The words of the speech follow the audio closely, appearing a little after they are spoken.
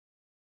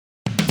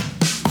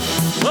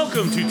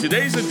Welcome to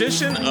today's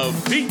edition of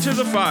Feet to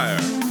the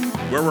Fire,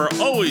 where we're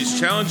always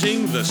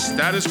challenging the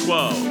status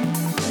quo.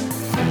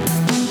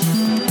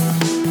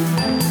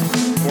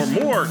 For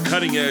more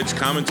cutting-edge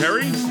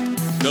commentary,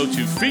 go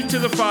to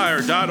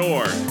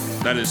feettothefire.org.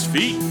 That is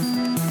feet,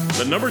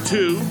 the number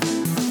 2,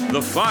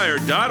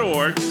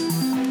 thefire.org.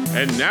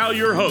 And now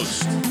your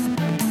host.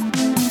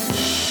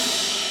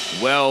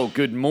 Well,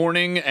 good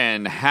morning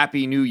and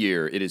Happy New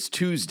Year. It is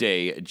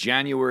Tuesday,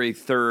 January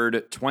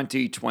 3rd,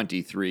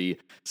 2023,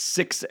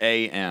 6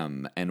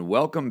 a.m. And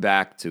welcome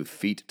back to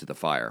Feet to the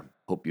Fire.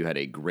 Hope you had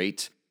a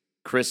great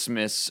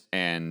Christmas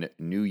and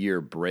New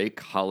Year break,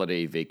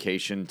 holiday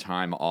vacation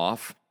time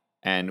off.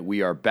 And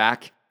we are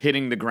back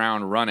hitting the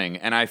ground running.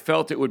 And I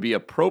felt it would be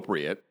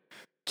appropriate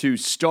to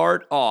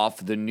start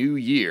off the new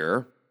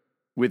year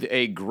with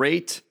a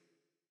great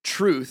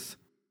truth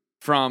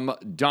from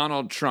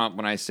Donald Trump.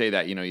 When I say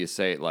that, you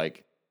say it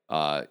like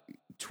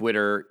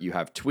Twitter, you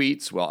have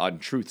tweets. Well, on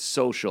Truth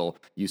Social,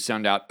 you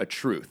send out a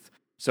truth.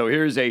 So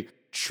here's a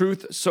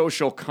Truth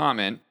Social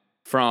comment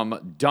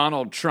from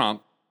Donald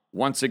Trump,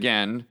 once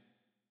again,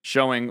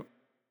 showing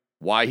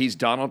why he's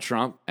Donald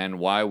Trump and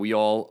why we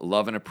all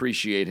love and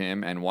appreciate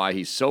him and why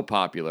he's so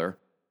popular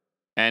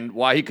and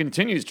why he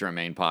continues to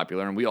remain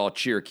popular and we all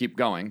cheer, keep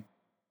going.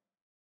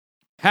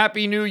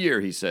 Happy New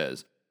Year, he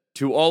says,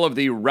 to all of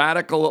the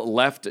radical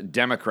left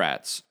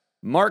Democrats,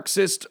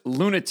 Marxist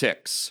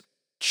lunatics,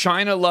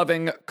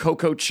 China-loving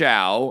Coco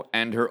Chow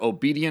and her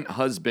obedient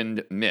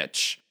husband,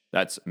 Mitch.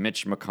 That's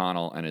Mitch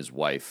McConnell and his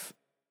wife,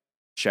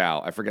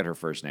 Chow. I forget her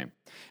first name.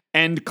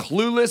 And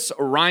clueless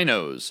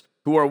rhinos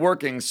who are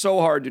working so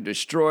hard to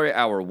destroy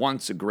our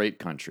once great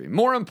country.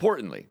 More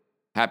importantly,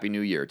 Happy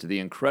New Year to the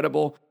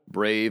incredible,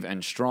 brave,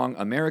 and strong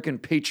American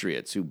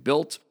patriots who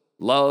built,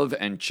 love,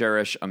 and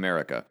cherish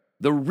America.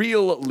 The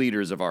real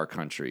leaders of our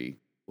country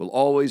will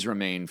always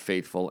remain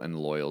faithful and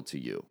loyal to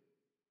you.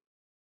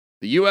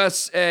 The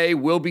USA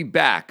will be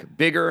back,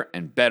 bigger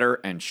and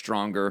better and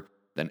stronger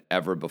than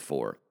ever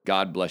before.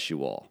 God bless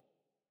you all.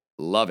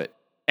 Love it.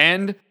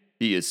 And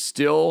he is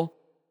still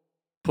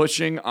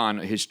pushing on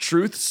his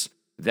truths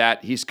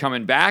that he's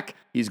coming back,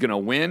 he's going to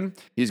win,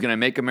 he's going to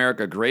make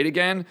America great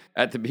again.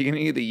 At the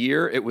beginning of the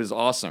year, it was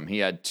awesome. He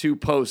had 2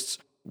 posts,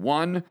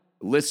 one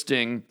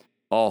listing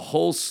a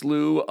whole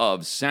slew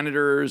of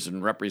senators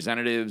and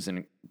representatives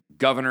and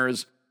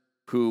governors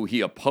who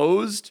he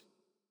opposed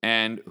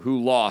and who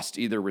lost,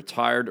 either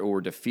retired or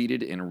were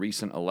defeated in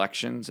recent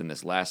elections in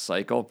this last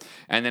cycle.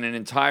 And then an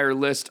entire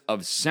list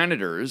of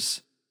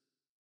senators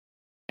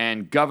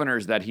and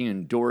governors that he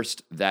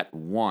endorsed that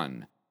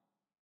won.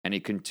 And he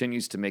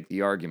continues to make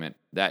the argument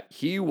that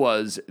he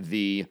was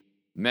the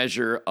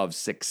measure of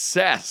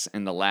success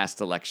in the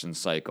last election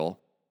cycle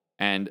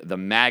and the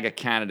MAGA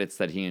candidates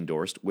that he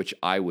endorsed, which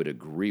I would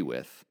agree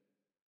with,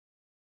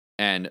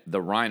 and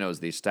the rhinos,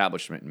 the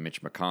establishment, and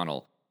Mitch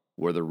McConnell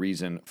were the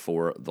reason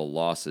for the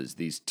losses.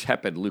 These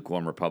tepid,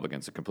 lukewarm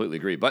Republicans, I completely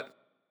agree. But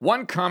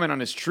one comment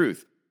on his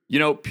truth.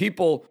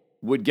 People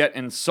would get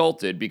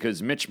insulted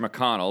because Mitch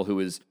McConnell, who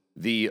is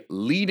the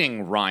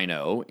leading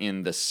rhino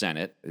in the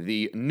Senate,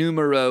 the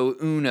numero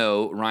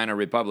uno rhino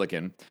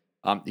Republican,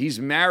 he's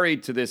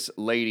married to this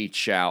lady,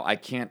 Chow. I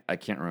can't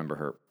remember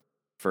her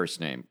first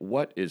name.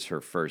 What is her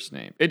first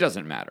name? It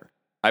doesn't matter.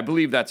 I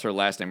believe that's her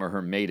last name or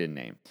her maiden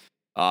name.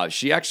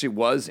 She actually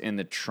was in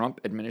the Trump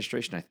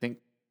administration, I think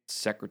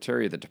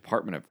Secretary of the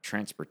Department of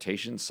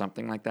Transportation,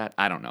 something like that.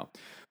 I don't know.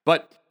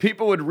 But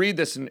people would read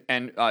this,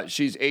 and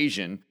she's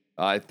Asian.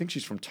 I think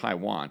she's from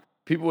Taiwan.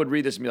 People would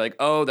read this and be like,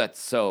 oh, that's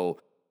so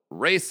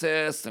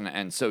racist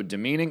and so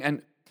demeaning.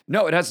 And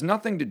no, it has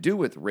nothing to do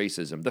with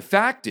racism. The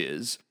fact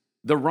is,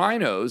 the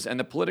rhinos and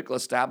the political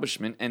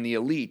establishment and the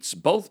elites,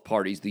 both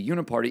parties, the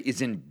Uniparty,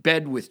 is in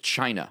bed with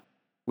China,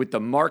 with the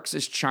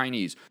Marxist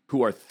Chinese,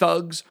 who are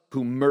thugs,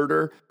 who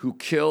murder, who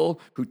kill,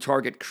 who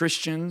target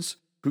Christians,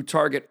 who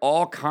target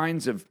all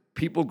kinds of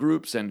people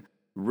groups and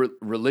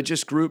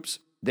religious groups.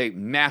 They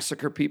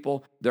massacre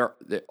people. They're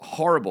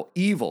horrible,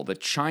 evil. The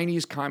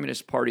Chinese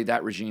Communist Party,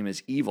 that regime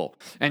is evil.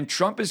 And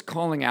Trump is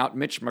calling out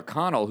Mitch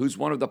McConnell, who's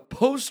one of the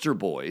poster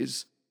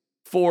boys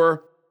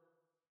for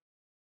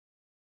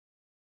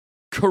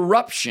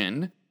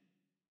corruption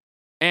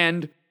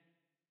and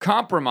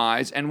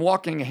compromise and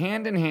walking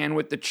hand in hand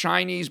with the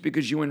Chinese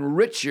because you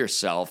enrich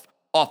yourself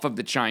off of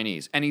the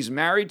Chinese. And he's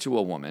married to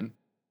a woman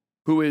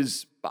who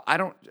is,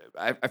 I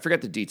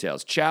forget the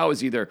details. Chow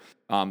is either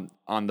on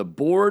the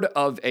board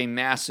of a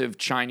massive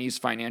Chinese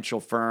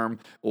financial firm,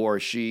 or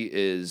she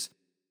is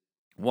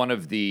one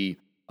of the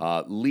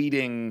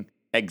leading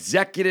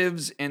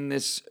executives in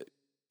this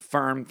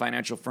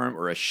financial firm,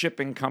 or a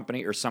shipping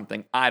company or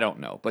something. I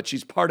don't know. But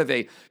she's part of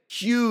a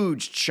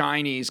huge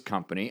Chinese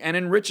company and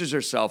enriches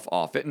herself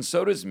off it. And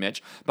so does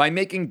Mitch by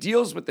making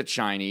deals with the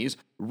Chinese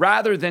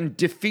rather than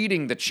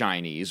defeating the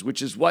Chinese,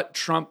 which is what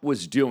Trump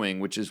was doing,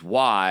 which is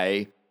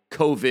why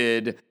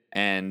COVID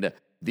and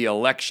the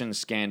election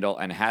scandal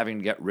and having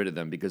to get rid of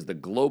them, because the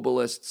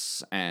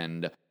globalists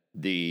and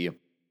the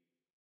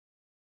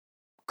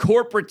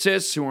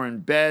corporatists who are in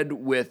bed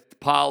with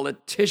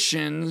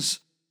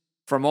politicians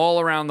from all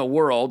around the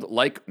world,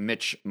 like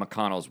Mitch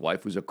McConnell's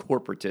wife, who's a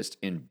corporatist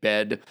in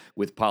bed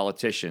with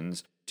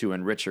politicians to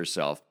enrich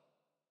herself.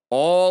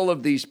 All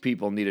of these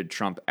people needed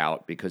Trump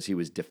out because he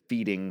was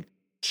defeating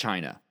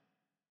China.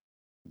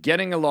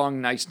 Getting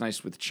along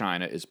nice with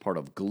China is part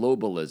of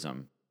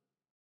globalism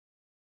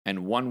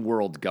and one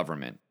world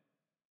government.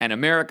 And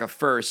America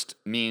first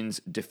means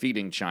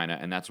defeating China,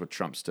 and that's what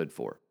Trump stood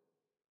for.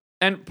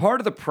 And part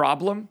of the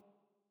problem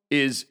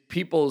is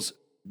people's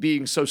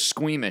being so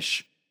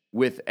squeamish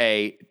with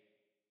a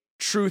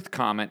truth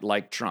comment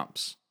like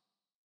Trump's.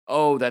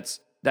 Oh, that's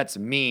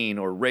mean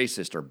or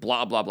racist or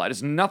blah, blah, blah. It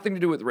has nothing to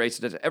do with race.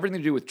 It has everything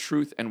to do with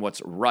truth and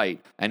what's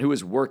right and who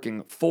is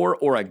working for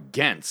or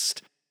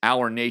against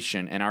our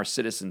nation and our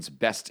citizens'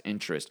 best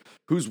interest,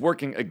 who's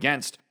working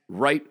against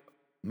right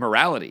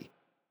morality.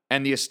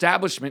 And the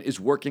establishment is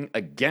working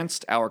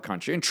against our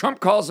country. And Trump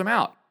calls them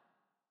out.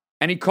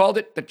 And he called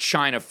it the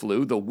China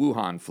flu, the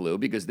Wuhan flu,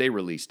 because they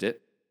released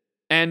it.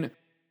 And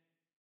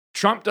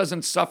Trump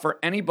doesn't suffer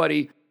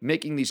anybody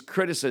making these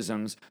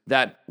criticisms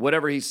that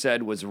whatever he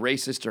said was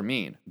racist or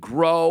mean.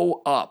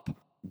 Grow up.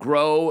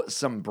 Grow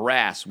some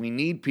brass. We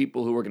need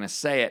people who are going to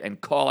say it and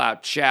call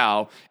out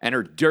Chow and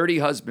her dirty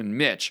husband,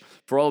 Mitch,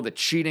 for all the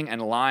cheating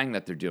and lying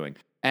that they're doing.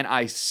 And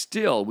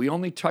we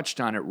only touched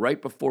on it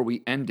right before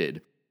we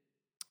ended,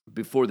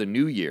 before the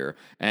new year,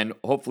 and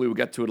hopefully we'll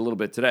get to it a little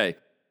bit today.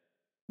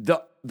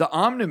 The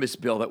omnibus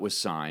bill that was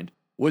signed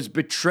was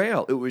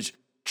betrayal. It was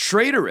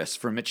traitorous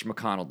for Mitch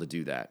McConnell to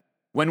do that.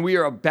 When we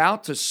are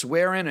about to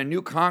swear in a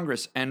new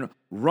Congress and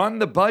run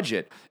the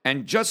budget,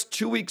 and just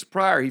 2 weeks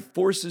prior, he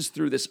forces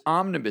through this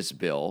omnibus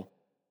bill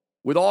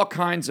with all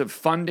kinds of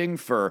funding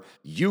for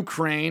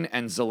Ukraine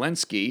and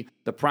Zelensky,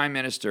 the prime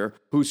minister,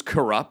 who's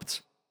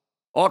corrupt,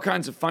 all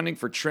kinds of funding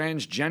for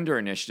transgender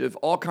initiative,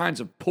 all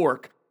kinds of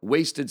pork,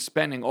 wasted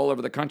spending all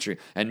over the country.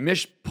 And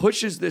Mitch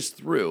pushes this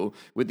through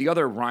with the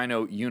other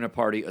Rhino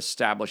Uniparty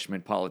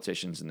establishment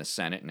politicians in the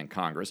Senate and in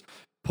Congress,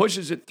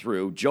 pushes it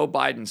through, Joe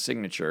Biden's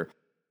signature,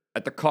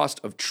 at the cost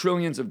of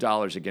trillions of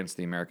dollars against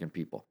the American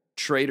people.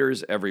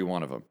 Traitors, every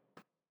one of them.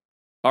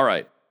 All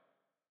right.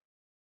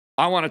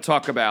 I want to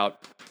talk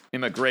about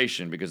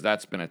immigration because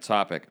that's been a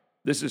topic.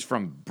 This is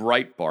from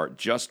Breitbart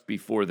just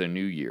before the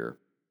new year.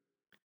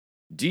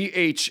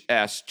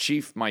 DHS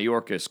Chief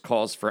Mayorkas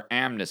calls for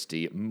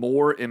amnesty,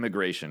 more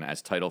immigration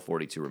as Title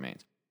 42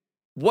 remains.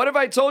 What have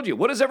I told you?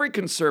 What does every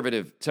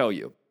conservative tell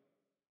you?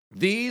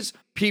 These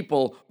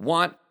people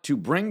want to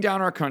bring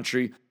down our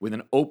country with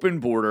an open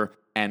border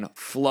and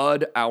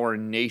flood our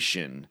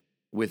nation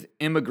with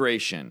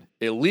immigration.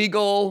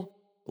 Illegal,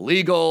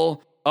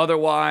 legal,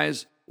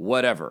 otherwise,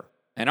 whatever.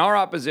 And our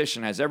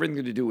opposition has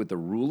everything to do with the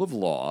rule of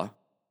law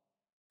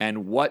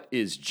and what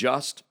is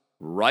just,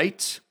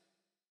 right,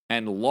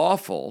 and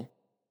lawful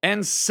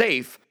and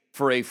safe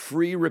for a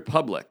free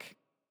republic.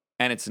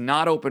 And it's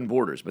not open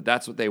borders, but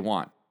that's what they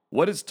want.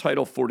 What is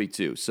Title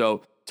 42?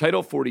 So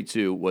Title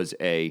 42 was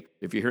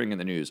if you're hearing in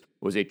the news,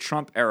 was a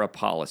Trump-era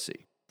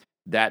policy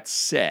that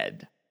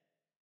said,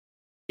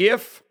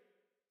 if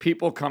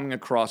people coming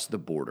across the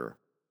border,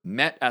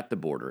 met at the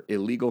border,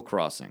 illegal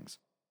crossings,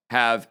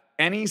 have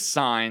any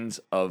signs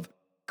of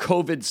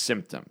COVID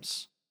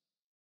symptoms,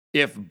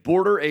 if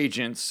border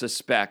agents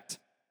suspect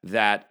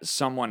that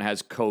someone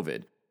has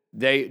COVID,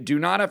 they do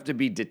not have to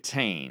be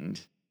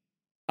detained.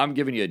 I'm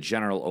giving you a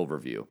general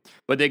overview,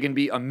 but they can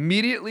be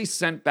immediately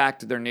sent back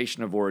to their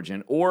nation of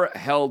origin or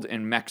held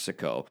in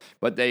Mexico,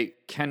 but they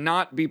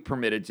cannot be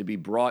permitted to be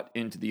brought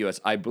into the U.S.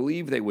 I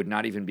believe they would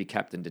not even be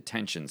kept in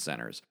detention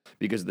centers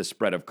because of the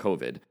spread of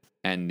COVID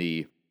and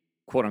the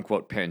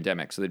quote-unquote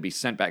pandemic, so they'd be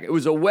sent back. It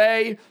was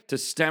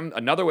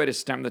another way to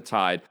stem the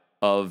tide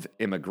of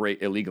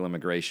illegal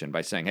immigration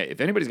by saying, hey,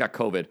 if anybody's got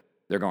COVID,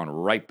 they're going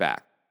right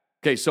back.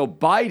 Okay, so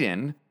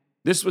Biden,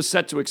 this was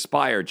set to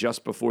expire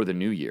just before the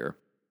new year.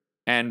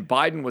 And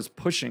Biden was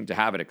pushing to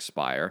have it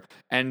expire.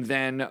 And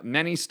then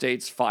many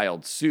states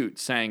filed suit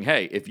saying,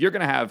 hey, if you're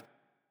going to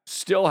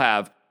still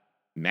have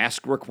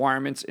mask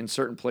requirements in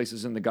certain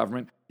places in the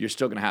government, you're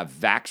still going to have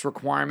vax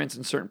requirements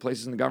in certain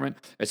places in the government,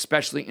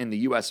 especially in the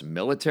U.S.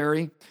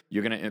 military.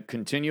 You're going to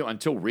continue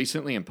until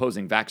recently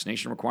imposing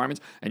vaccination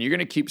requirements. And you're going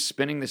to keep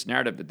spinning this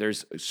narrative that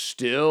there's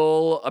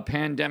still a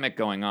pandemic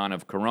going on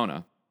of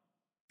corona.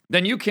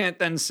 Then you can't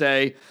then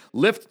say,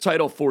 lift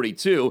Title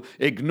 42,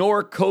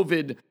 ignore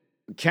COVID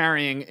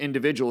carrying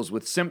individuals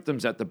with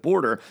symptoms at the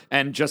border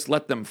and just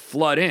let them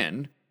flood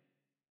in.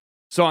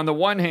 So on the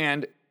one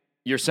hand,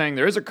 you're saying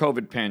there is a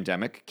COVID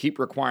pandemic, keep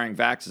requiring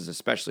vaxes,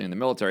 especially in the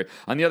military.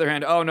 On the other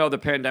hand, oh no, the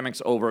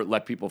pandemic's over,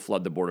 let people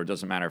flood the border. It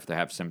doesn't matter if they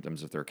have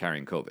symptoms, if they're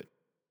carrying COVID.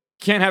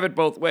 Can't have it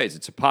both ways.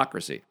 It's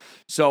hypocrisy.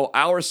 So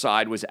our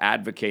side was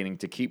advocating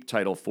to keep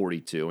Title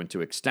 42 and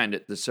to extend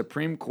it. The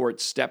Supreme Court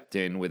stepped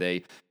in with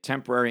a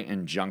temporary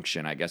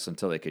injunction, I guess,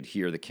 until they could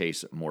hear the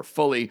case more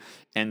fully,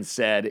 and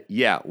said,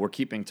 yeah, we're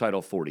keeping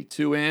Title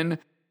 42 in,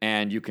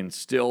 and you can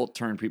still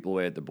turn people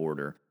away at the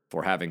border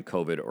for having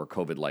COVID or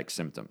COVID-like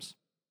symptoms.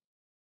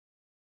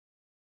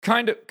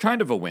 Kind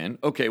of a win.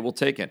 Okay, we'll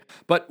take it.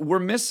 But we're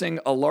missing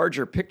a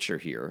larger picture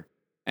here.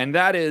 and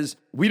that is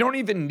we don't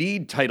even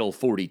need Title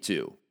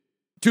 42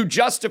 to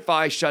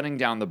justify shutting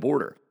down the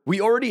border. We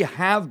already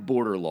have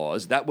border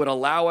laws that would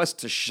allow us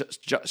to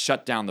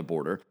shut down the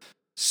border,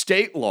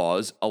 state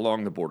laws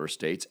along the border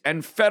states,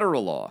 and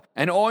federal law.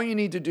 And all you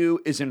need to do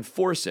is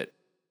enforce it.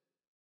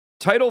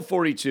 Title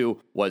 42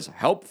 was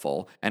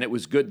helpful, and it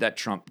was good that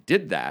Trump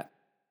did that,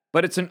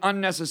 but it's an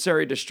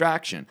unnecessary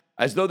distraction,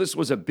 as though this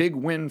was a big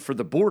win for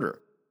the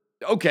border.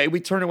 Okay, we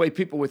turn away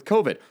people with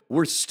COVID.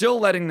 We're still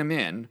letting them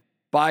in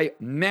by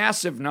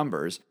massive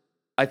numbers.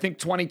 I think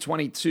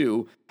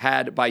 2022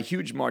 had, by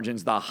huge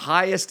margins, the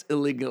highest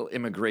illegal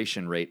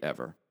immigration rate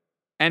ever.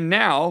 And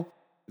now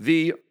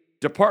the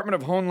Department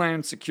of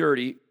Homeland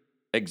Security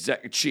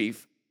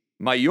Chief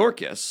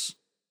Mayorkas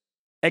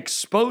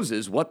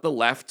exposes what the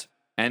left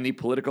and the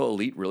political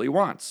elite really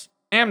wants: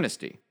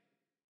 amnesty.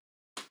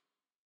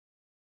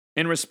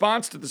 In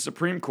response to the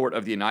Supreme Court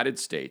of the United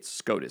States,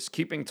 SCOTUS,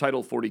 keeping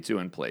Title 42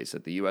 in place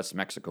at the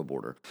U.S.-Mexico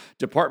border,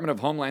 Department of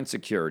Homeland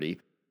Security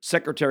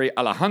Secretary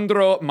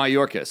Alejandro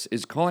Mayorkas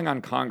is calling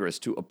on Congress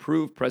to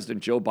approve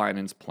President Joe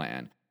Biden's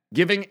plan,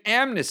 giving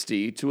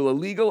amnesty to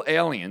illegal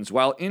aliens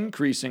while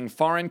increasing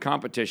foreign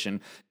competition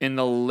in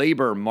the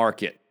labor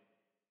market.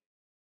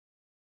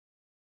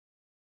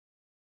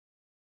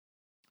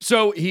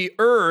 So he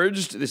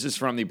urged, this is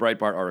from the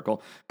Breitbart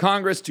article,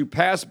 Congress to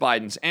pass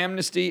Biden's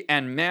amnesty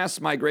and mass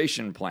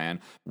migration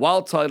plan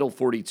while Title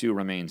 42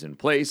 remains in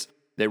place.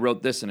 They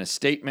wrote this in a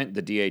statement,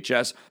 the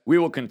DHS: "We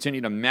will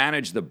continue to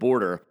manage the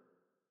border."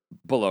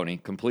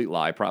 Baloney, complete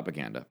lie,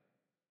 propaganda.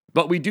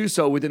 "But we do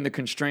so within the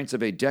constraints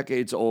of a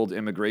decades-old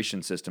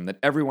immigration system that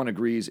everyone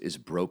agrees is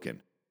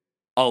broken."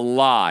 A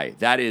lie.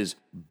 That is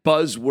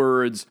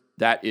buzzwords.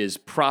 That is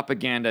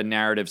propaganda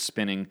narrative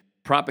spinning.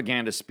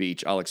 Propaganda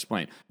speech. I'll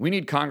explain. We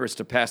need Congress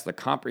to pass the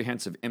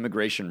comprehensive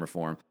immigration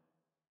reform.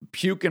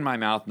 Puke in my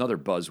mouth, another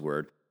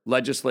buzzword.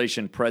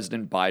 Legislation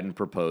President Biden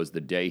proposed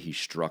the day he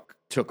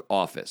took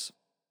office.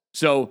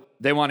 So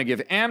they want to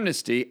give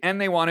amnesty,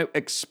 and they want to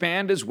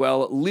expand as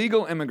well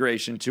legal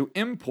immigration to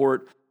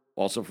import,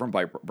 also from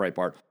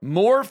Breitbart,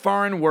 more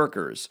foreign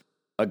workers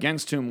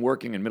against whom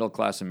working and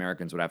middle-class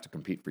Americans would have to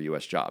compete for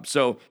U.S. jobs.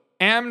 So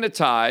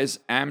amnestize,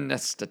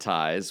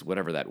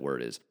 whatever that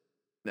word is.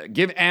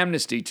 Give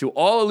amnesty to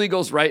all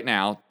illegals right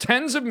now,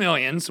 tens of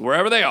millions,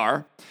 wherever they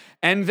are,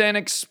 and then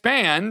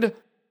expand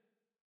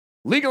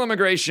legal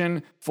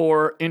immigration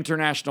for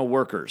international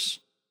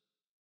workers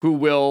who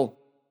will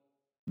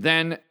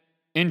then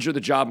injure the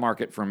job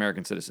market for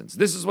American citizens.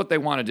 This is what they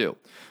want to do.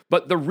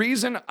 But the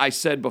reason I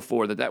said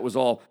before that was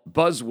all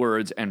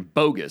buzzwords and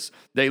bogus,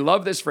 they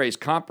love this phrase,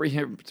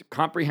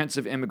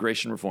 comprehensive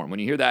immigration reform. When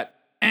you hear that,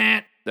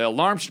 the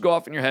alarm should go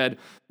off in your head.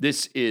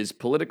 This is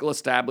political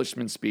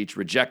establishment speech.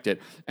 Reject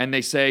it. And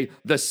they say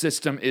the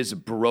system is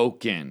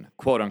broken,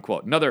 quote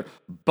unquote. Another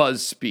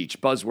buzz speech,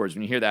 buzzwords.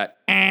 When you hear that,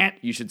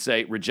 you should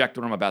say, reject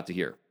what I'm about to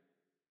hear.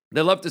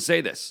 They love to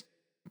say this,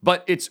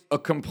 but it's a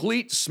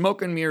complete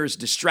smoke and mirrors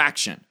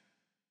distraction.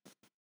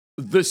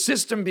 The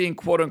system being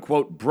quote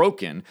unquote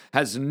broken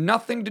has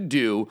nothing to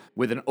do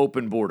with an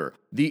open border.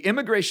 The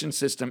immigration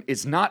system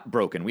is not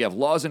broken. We have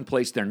laws in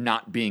place, they're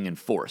not being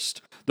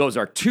enforced. Those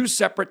are two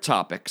separate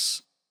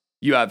topics.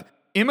 You have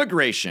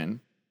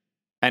immigration,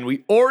 and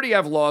we already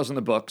have laws in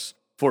the books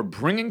for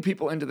bringing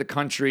people into the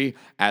country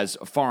as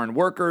foreign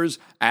workers,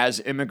 as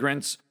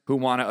immigrants who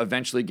want to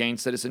eventually gain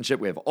citizenship.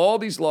 We have all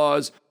these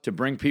laws to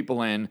bring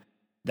people in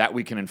that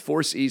we can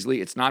enforce easily.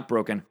 It's not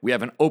broken. We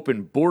have an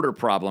open border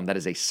problem that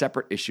is a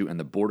separate issue, and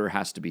the border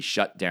has to be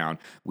shut down.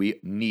 We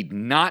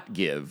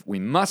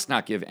must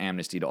not give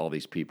amnesty to all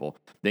these people.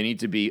 They need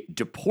to be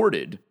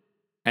deported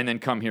and then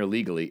come here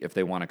legally if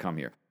they want to come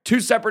here. Two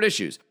separate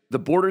issues. The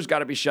border's got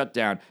to be shut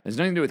down. It has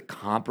nothing to do with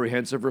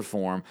comprehensive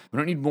reform. We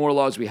don't need more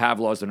laws. We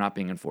have laws. They're not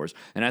being enforced.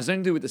 And it has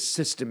nothing to do with the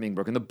system being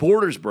broken. The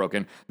border's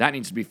broken. That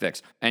needs to be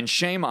fixed. And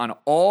shame on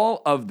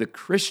all of the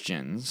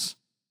Christians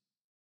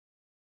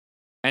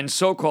and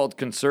so-called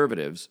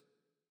conservatives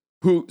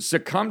who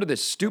succumb to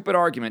this stupid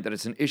argument that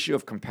it's an issue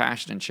of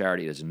compassion and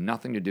charity. It has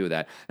nothing to do with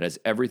that. It has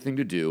everything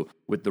to do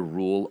with the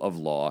rule of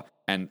law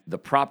and the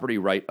property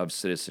right of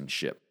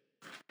citizenship.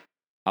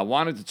 I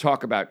wanted to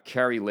talk about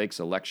Kari Lake's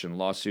election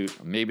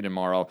lawsuit, maybe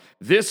tomorrow.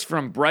 This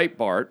from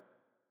Breitbart.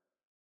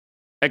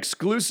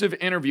 Exclusive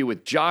interview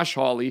with Josh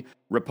Hawley,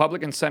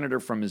 Republican senator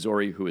from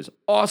Missouri, who is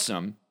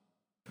awesome.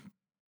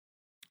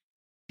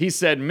 He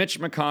said Mitch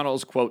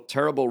McConnell's, quote,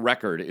 terrible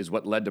record is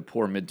what led to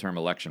poor midterm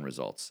election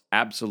results.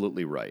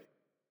 Absolutely right.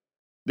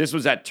 This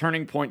was at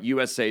Turning Point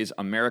USA's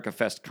America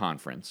Fest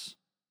conference.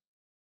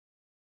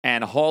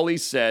 And Hawley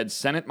said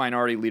Senate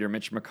Minority Leader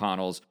Mitch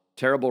McConnell's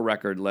terrible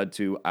record led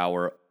to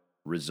our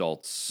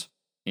results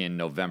in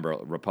November,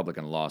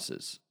 Republican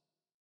losses.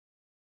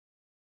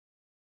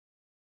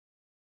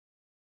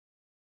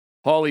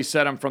 Hawley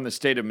said, I'm from the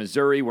state of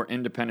Missouri. We're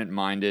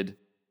independent-minded.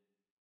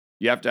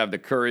 You have to have the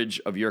courage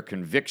of your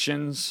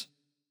convictions.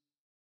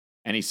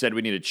 And he said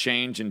we need a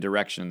change in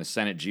direction in the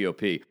Senate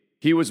GOP.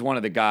 He was one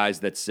of the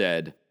guys that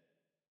said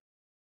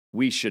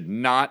we should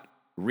not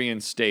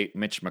reinstate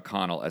Mitch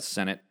McConnell as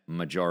Senate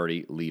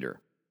Majority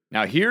Leader.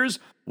 Now, here's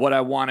what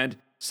I wanted,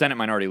 Senate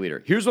Minority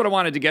Leader. Here's what I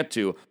wanted to get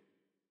to.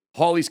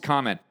 Hawley's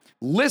comment.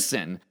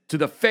 Listen to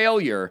the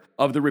failure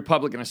of the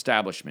Republican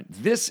establishment.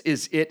 This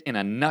is it in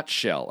a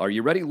nutshell. Are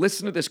you ready?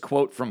 Listen to this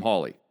quote from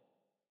Hawley.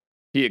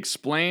 He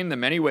explained the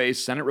many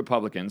ways Senate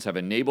Republicans have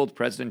enabled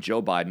President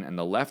Joe Biden and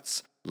the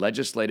left's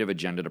legislative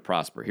agenda to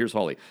prosper. Here's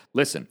Hawley.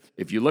 Listen,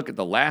 if you look at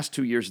the last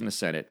 2 years in the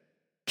Senate,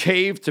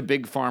 cave to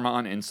Big Pharma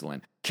on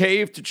insulin,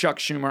 cave to Chuck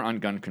Schumer on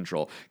gun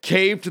control,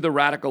 cave to the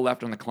radical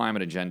left on the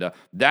climate agenda.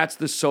 That's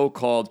the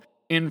so-called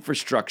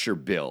infrastructure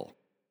bill,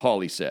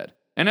 Hawley said.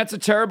 And that's a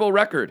terrible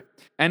record.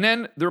 And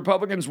then the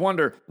Republicans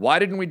wonder, why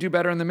didn't we do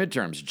better in the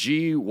midterms?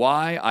 Gee,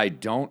 why? I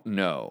don't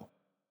know.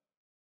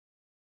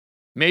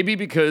 Maybe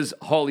because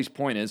Hawley's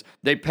point is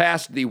they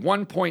passed the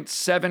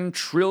 $1.7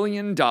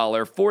 trillion,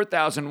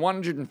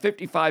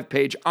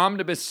 4,155-page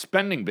omnibus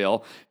spending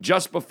bill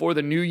just before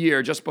the new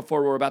year, just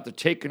before we're about to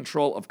take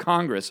control of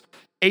Congress.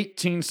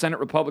 18 Senate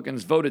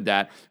Republicans voted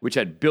that, which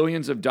had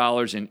billions of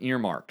dollars in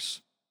earmarks.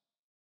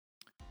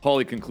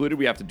 Hawley concluded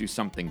we have to do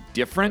something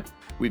different.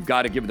 We've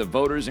got to give the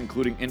voters,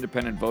 including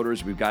independent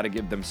voters, we've got to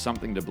give them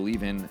something to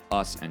believe in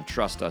us and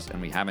trust us,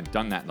 and we haven't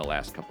done that in the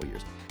last couple of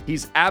years.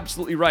 He's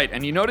absolutely right.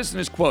 And you notice in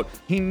his quote,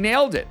 he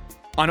nailed it.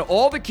 On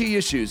all the key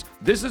issues,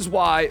 this is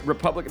why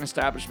Republican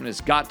establishment has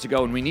got to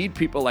go, and we need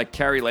people like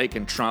Kari Lake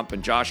and Trump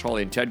and Josh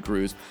Hawley and Ted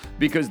Cruz,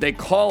 because they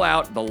call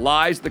out the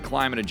lies of the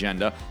climate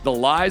agenda, the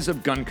lies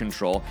of gun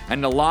control,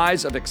 and the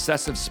lies of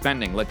excessive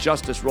spending. Let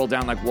justice roll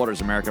down like waters,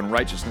 America, and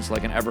righteousness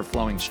like an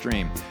ever-flowing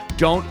stream.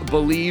 Don't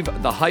believe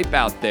the hype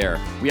out there.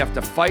 We have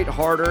to fight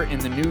harder in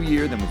the new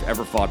year than we've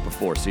ever fought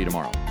before. See you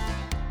tomorrow.